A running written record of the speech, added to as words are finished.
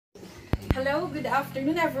Hello, good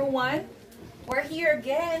afternoon everyone. We're here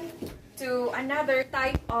again to another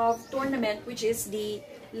type of tournament, which is the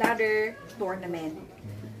ladder tournament.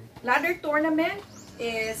 Ladder tournament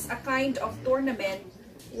is a kind of tournament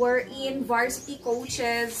wherein varsity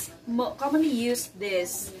coaches commonly use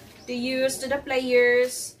this to use to the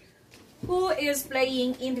players who is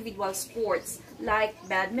playing individual sports like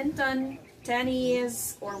badminton,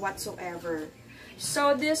 tennis, or whatsoever.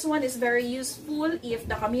 So this one is very useful if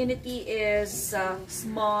the community is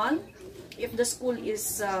small, if the school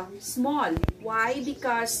is small. Why?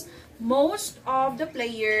 Because most of the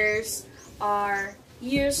players are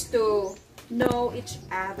used to know each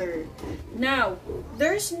other. Now,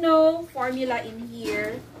 there's no formula in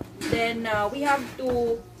here. Then we have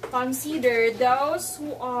to consider those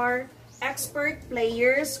who are expert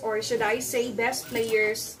players, or should I say best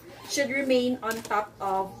players, should remain on top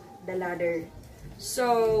of the ladder.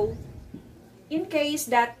 So, in case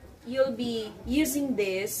that you'll be using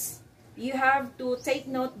this, you have to take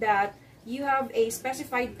note that you have a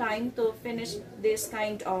specified time to finish this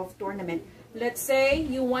kind of tournament. Let's say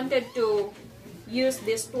you wanted to use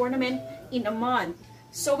this tournament in a month.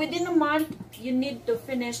 So, within a month, you need to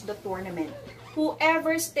finish the tournament.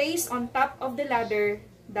 Whoever stays on top of the ladder,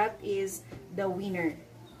 that is the winner.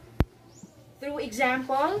 Through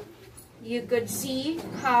example, you could see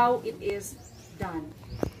how it is done.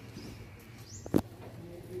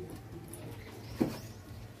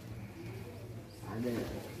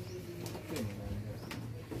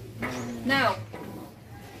 Now,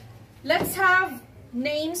 let's have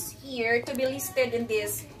names here to be listed in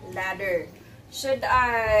this ladder. Should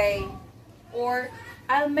I, or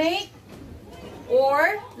I'll make,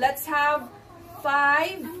 or let's have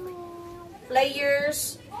 5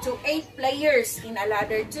 players to 8 players in a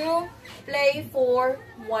ladder to play for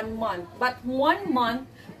 1 month. But 1 month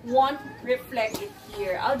won't reflect it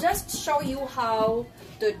here. I'll just show you how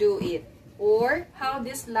to do it, or how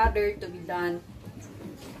this ladder to be done.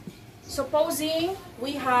 Supposing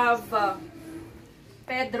we have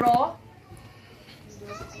Pedro,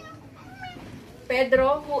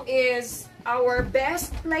 who is our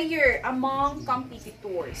best player among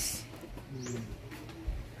competitors.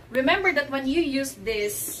 Remember that when you use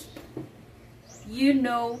this, you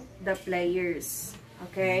know the players.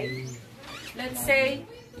 Okay? Let's say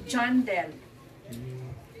John Del.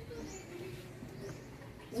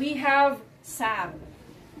 We have Sam.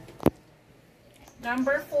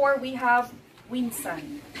 Number 4, we have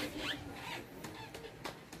Winson.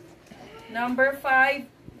 Number 5,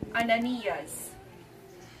 Ananias.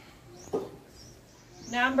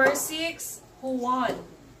 Number 6, Juan.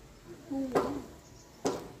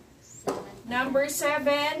 Number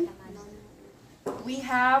 7, we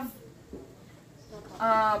have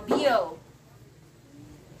Bill.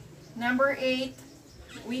 Number 8,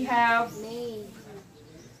 we have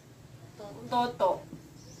Toto.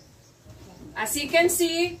 As you can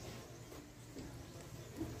see,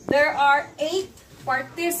 there are 8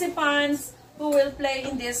 participants who will play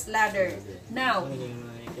in this ladder. Now,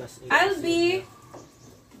 I'll be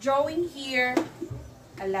drawing here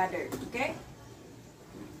a ladder, okay?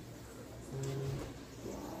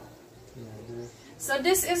 So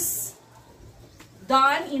this is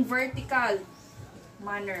done in vertical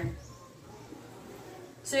manner.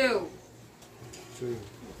 2,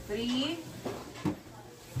 3,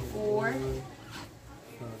 4,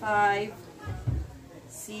 5,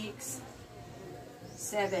 6,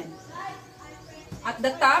 7. At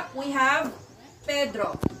the top, we have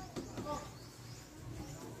Pedro,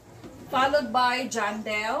 followed by John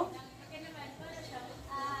Del,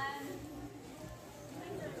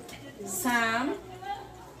 Sam,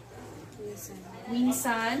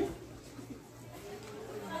 Winson,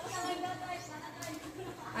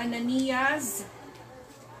 Ananias,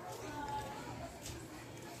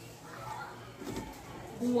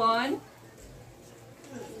 Juan,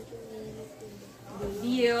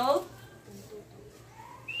 Bill,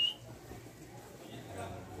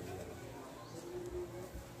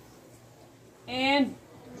 and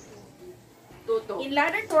Toto. In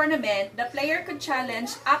ladder tournament, the player could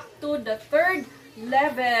challenge up to the 3rd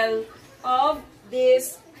level of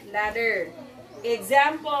this ladder.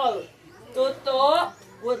 Example, Toto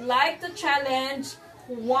would like to challenge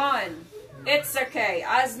Juan. It's okay,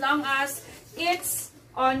 as long as it's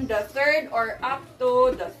on the 3rd or up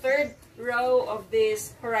to the 3rd row of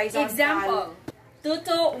this horizontal. Example,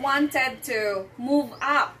 Toto wanted to move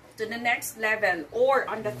up to the next level or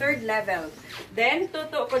on the 3rd level. Then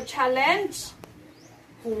Toto could challenge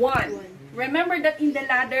Juan. Remember that in the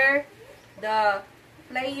ladder, the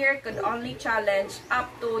player could only challenge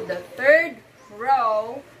up to the 3rd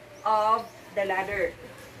row of the ladder.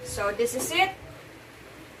 So this is it.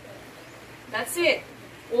 That's it.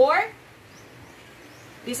 Or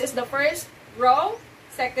this is the first row,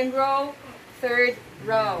 second row, third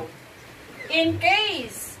row. In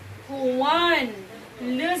case who won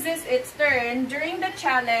loses its turn during the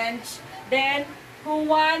challenge, then who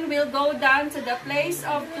won will go down to the place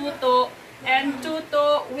of Tuto, and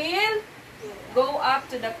Tuto will go up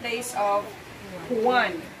to the place of who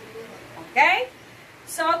won. Okay?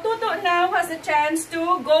 So Tuto now has a chance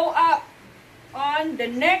to go up on the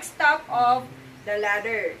next top of the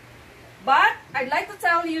ladder. But I'd like to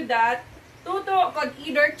tell you that Tuto could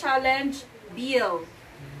either challenge Bill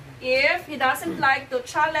if he doesn't like to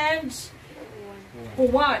challenge who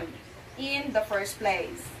won in the first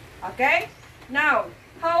place. Okay? Now,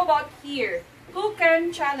 how about here? Who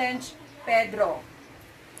can challenge Pedro?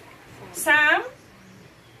 Sam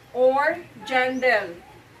or Jandel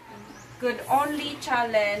could only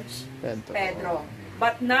challenge Pedro,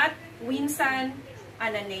 but not Winsan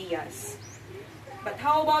Ananias. But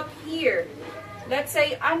how about here? Let's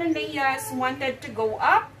say Ananias wanted to go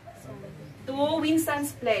up to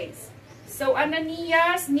Winsan's place. So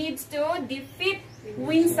Ananias needs to defeat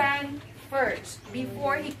Winsan first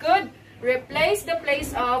before he could replace the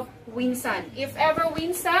place of Winsan. If ever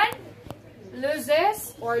Winsan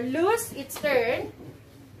loses or lose its turn,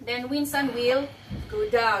 then Winsan will go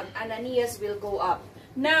down. Ananias will go up.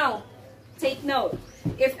 Now, take note.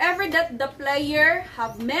 If ever that the player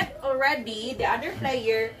have met already the other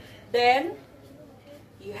player, then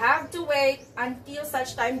you have to wait until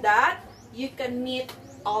such time that you can meet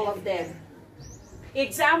all of them.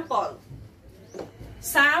 Example,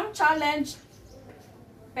 Sam challenged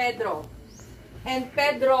Pedro and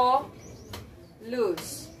Pedro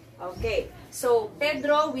lose. Okay, so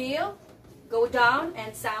Pedro will go down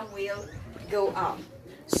and Sam will go up.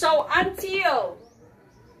 So until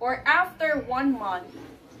or after 1 month,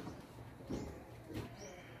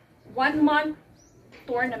 1 month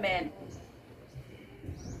tournament,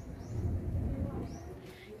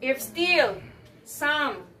 if still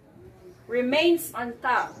Sam remains on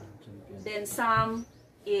top, then Sam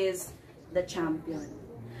is the champion.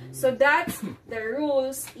 So that's the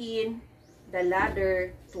rules in the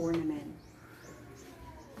ladder tournament.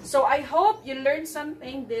 So I hope you learned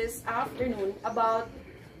something this afternoon about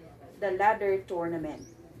the ladder tournament.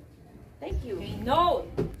 Thank you. Note,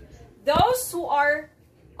 those who are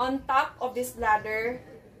on top of this ladder,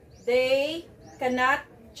 they cannot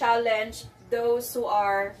challenge those who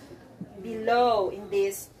are below in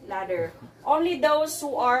this ladder. Only those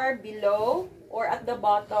who are below or at the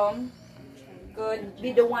bottom could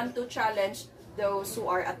be the one to challenge those who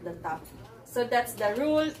are at the top. So that's the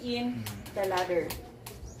rule in the ladder.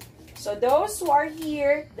 So those who are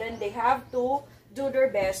here, then they have to do their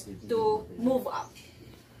best to move up.